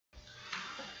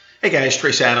Hey guys,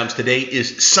 Trace Adams. Today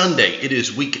is Sunday. It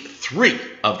is week 3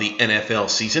 of the NFL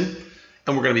season.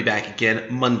 And we're going to be back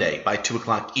again Monday by 2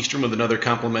 o'clock Eastern with another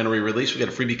complimentary release. We got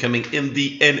a freebie coming in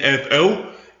the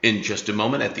NFL in just a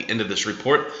moment at the end of this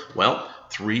report. Well,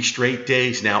 3 straight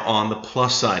days now on the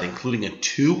plus side, including a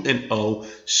 2-0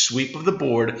 sweep of the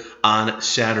board on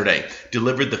Saturday.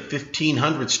 Delivered the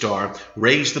 1,500 star,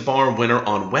 raised the bar winner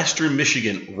on Western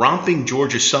Michigan, romping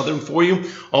Georgia Southern for you.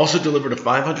 Also delivered a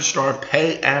 500 star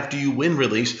pay after you win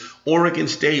release, Oregon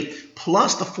State,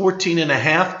 plus the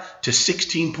 14.5 to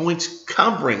 16 points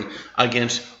covering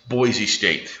against Boise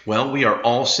State. Well, we are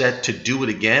all set to do it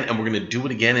again, and we're going to do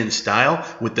it again in style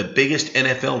with the biggest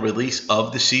NFL release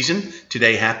of the season.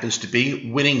 Today happens to be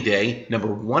winning day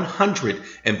number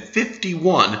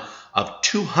 151 of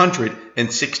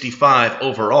 265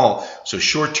 overall. So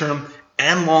short-term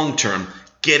and long-term,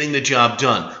 getting the job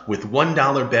done with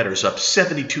 $1 bettors up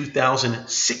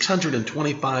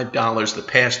 $72,625 the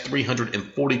past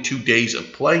 342 days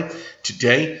of play.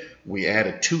 Today, we add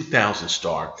a 2,000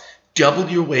 star. Double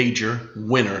your wager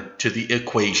winner to the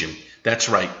equation. That's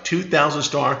right, 2,000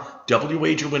 star double your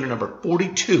wager winner number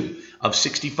 42 of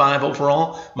 65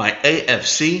 overall. My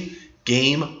AFC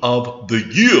game of the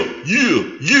year.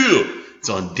 It's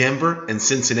on Denver and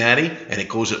Cincinnati, and it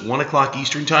goes at 1 o'clock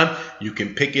Eastern time. You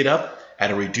can pick it up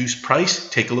at a reduced price.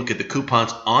 Take a look at the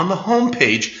coupons on the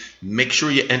homepage. Make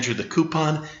sure you enter the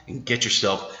coupon and get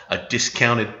yourself a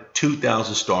discounted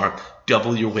 2,000 star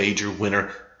double your wager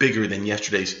winner. Bigger than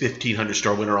yesterday's 1,500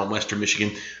 star winner on Western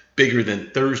Michigan, bigger than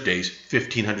Thursday's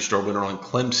 1,500 star winner on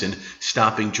Clemson,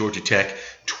 stopping Georgia Tech,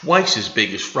 twice as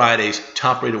big as Friday's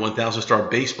top-rated 1,000 star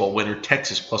baseball winner,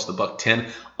 Texas plus the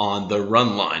 $1.10 on the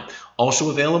run line.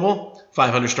 Also available,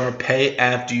 500 star pay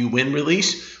after you win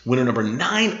release, winner number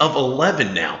 9 of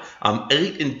 11 now. I'm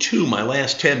 8-2 my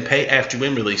last 10 pay after you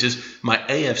win releases. My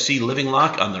AFC living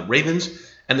lock on the Ravens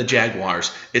and the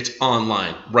Jaguars. It's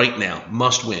online right now.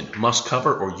 Must win, must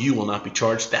cover, or you will not be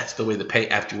charged. That's the way the pay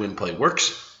after win play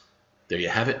works. There you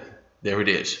have it. There it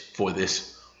is for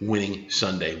this winning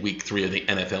Sunday, week 3 of the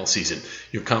NFL season.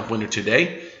 Your comp winner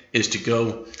today is to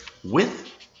go with,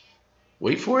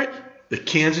 wait for it, the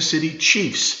Kansas City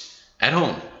Chiefs at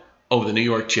home over the New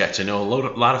York Jets. I know a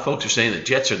lot of folks are saying the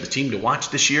Jets are the team to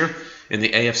watch this year, and the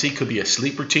AFC could be a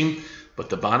sleeper team, but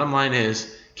the bottom line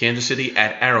is Kansas City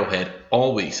at Arrowhead,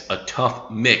 always a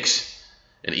tough mix.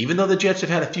 And even though the Jets have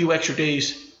had a few extra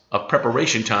days of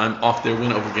preparation time off their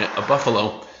win over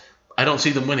Buffalo, I don't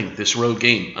see them winning this road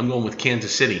game. I'm going with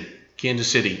Kansas City.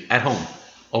 Kansas City at home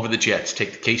over the Jets.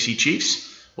 Take the KC Chiefs.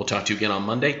 We'll talk to you again on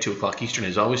Monday, 2 o'clock Eastern.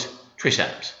 As always, Trace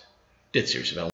Adams, Dead Serious About